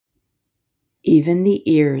Even the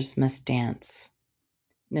ears must dance.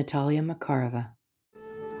 Natalia Makarova.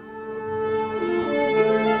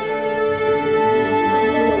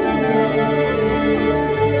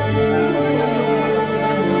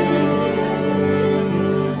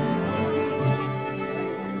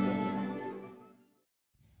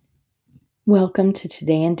 Welcome to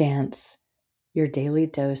Today in Dance, your daily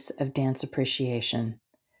dose of dance appreciation.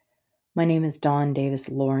 My name is Dawn Davis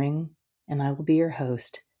Loring, and I will be your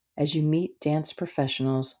host as you meet dance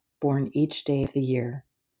professionals born each day of the year.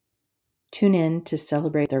 Tune in to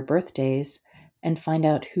celebrate their birthdays and find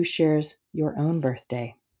out who shares your own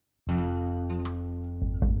birthday.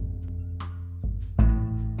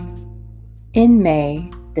 In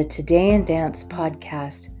May, the Today in Dance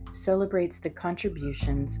podcast celebrates the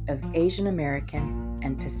contributions of Asian American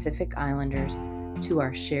and Pacific Islanders to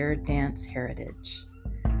our shared dance heritage.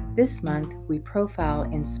 This month, we profile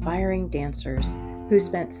inspiring dancers who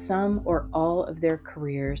spent some or all of their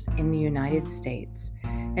careers in the United States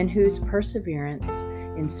and whose perseverance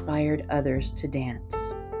inspired others to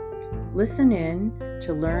dance. Listen in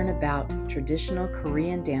to learn about traditional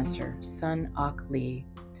Korean dancer Sun Ok Lee,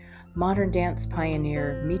 modern dance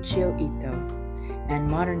pioneer Michio Ito, and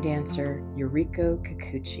modern dancer Yuriko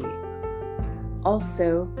Kikuchi.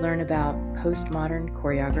 Also, learn about postmodern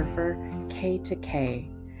choreographer K2K,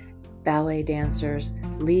 ballet dancers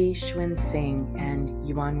Lee Shun-sing and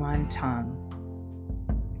Yuan Tang,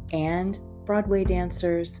 and Broadway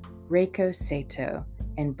dancers Reiko Sato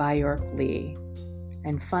and Byork Lee,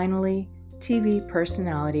 and finally, TV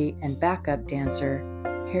personality and backup dancer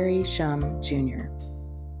Harry Shum Jr.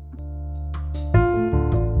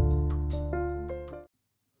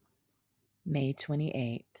 May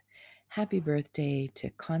 28th. Happy birthday to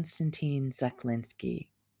Konstantin Zeklinski.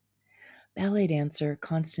 Ballet dancer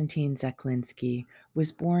Konstantin Zeklinski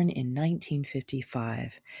was born in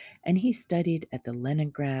 1955, and he studied at the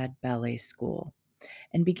Leningrad Ballet School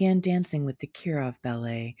and began dancing with the Kirov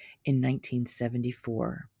Ballet in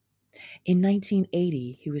 1974. In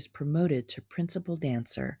 1980, he was promoted to principal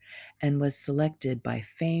dancer and was selected by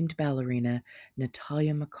famed ballerina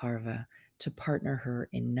Natalia Makarova to partner her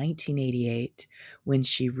in 1988 when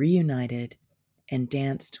she reunited and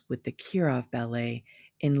danced with the Kirov Ballet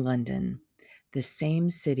in London, the same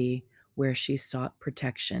city where she sought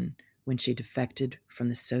protection when she defected from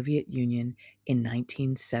the Soviet Union in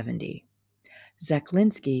 1970.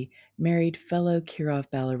 Zeklinski married fellow Kirov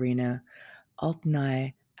ballerina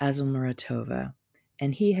Altnai Azilmuratova,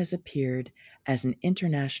 and he has appeared as an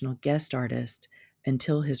international guest artist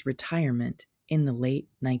until his retirement in the late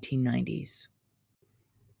 1990s.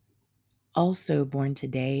 Also born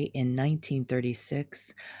today in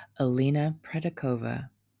 1936, Alina Predakova.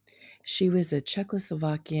 She was a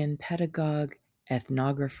Czechoslovakian pedagogue,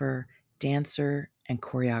 ethnographer, dancer, and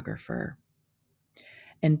choreographer.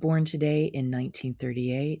 And born today in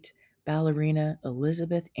 1938, ballerina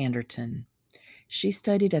Elizabeth Anderton. She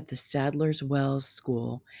studied at the Sadler's Wells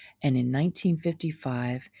School, and in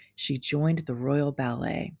 1955, she joined the Royal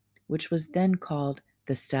Ballet, which was then called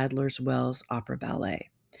the Sadler's Wells Opera Ballet,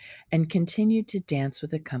 and continued to dance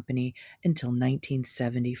with the company until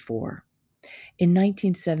 1974. In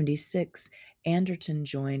 1976, Anderton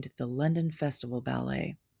joined the London Festival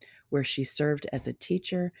Ballet, where she served as a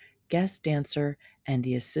teacher, guest dancer, and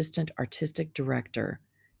the assistant artistic director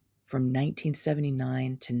from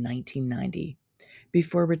 1979 to 1990,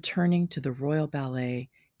 before returning to the Royal Ballet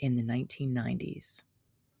in the 1990s.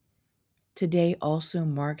 Today also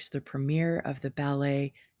marks the premiere of the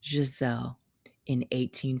ballet Giselle in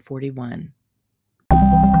 1841.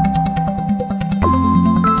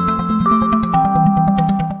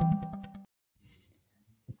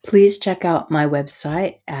 Please check out my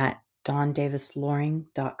website at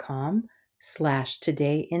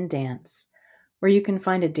dondavisloring.com/todayindance, where you can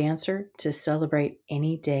find a dancer to celebrate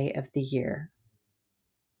any day of the year.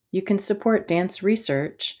 You can support dance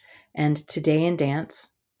research and Today in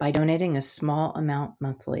Dance by donating a small amount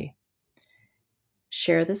monthly.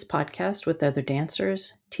 Share this podcast with other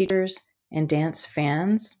dancers, teachers, and dance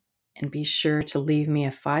fans, and be sure to leave me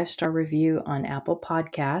a 5-star review on Apple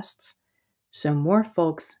Podcasts so more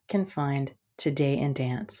folks can find Today in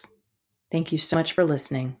Dance. Thank you so much for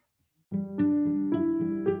listening.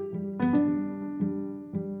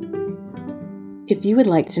 If you would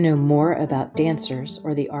like to know more about dancers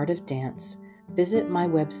or the art of dance, visit my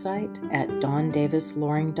website at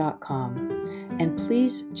dondavisloring.com, and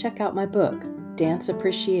please check out my book, Dance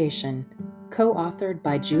Appreciation, co-authored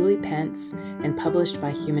by Julie Pence and published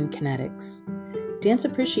by Human Kinetics. Dance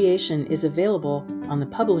Appreciation is available on the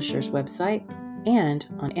publisher's website and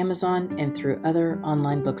on Amazon and through other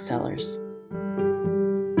online booksellers.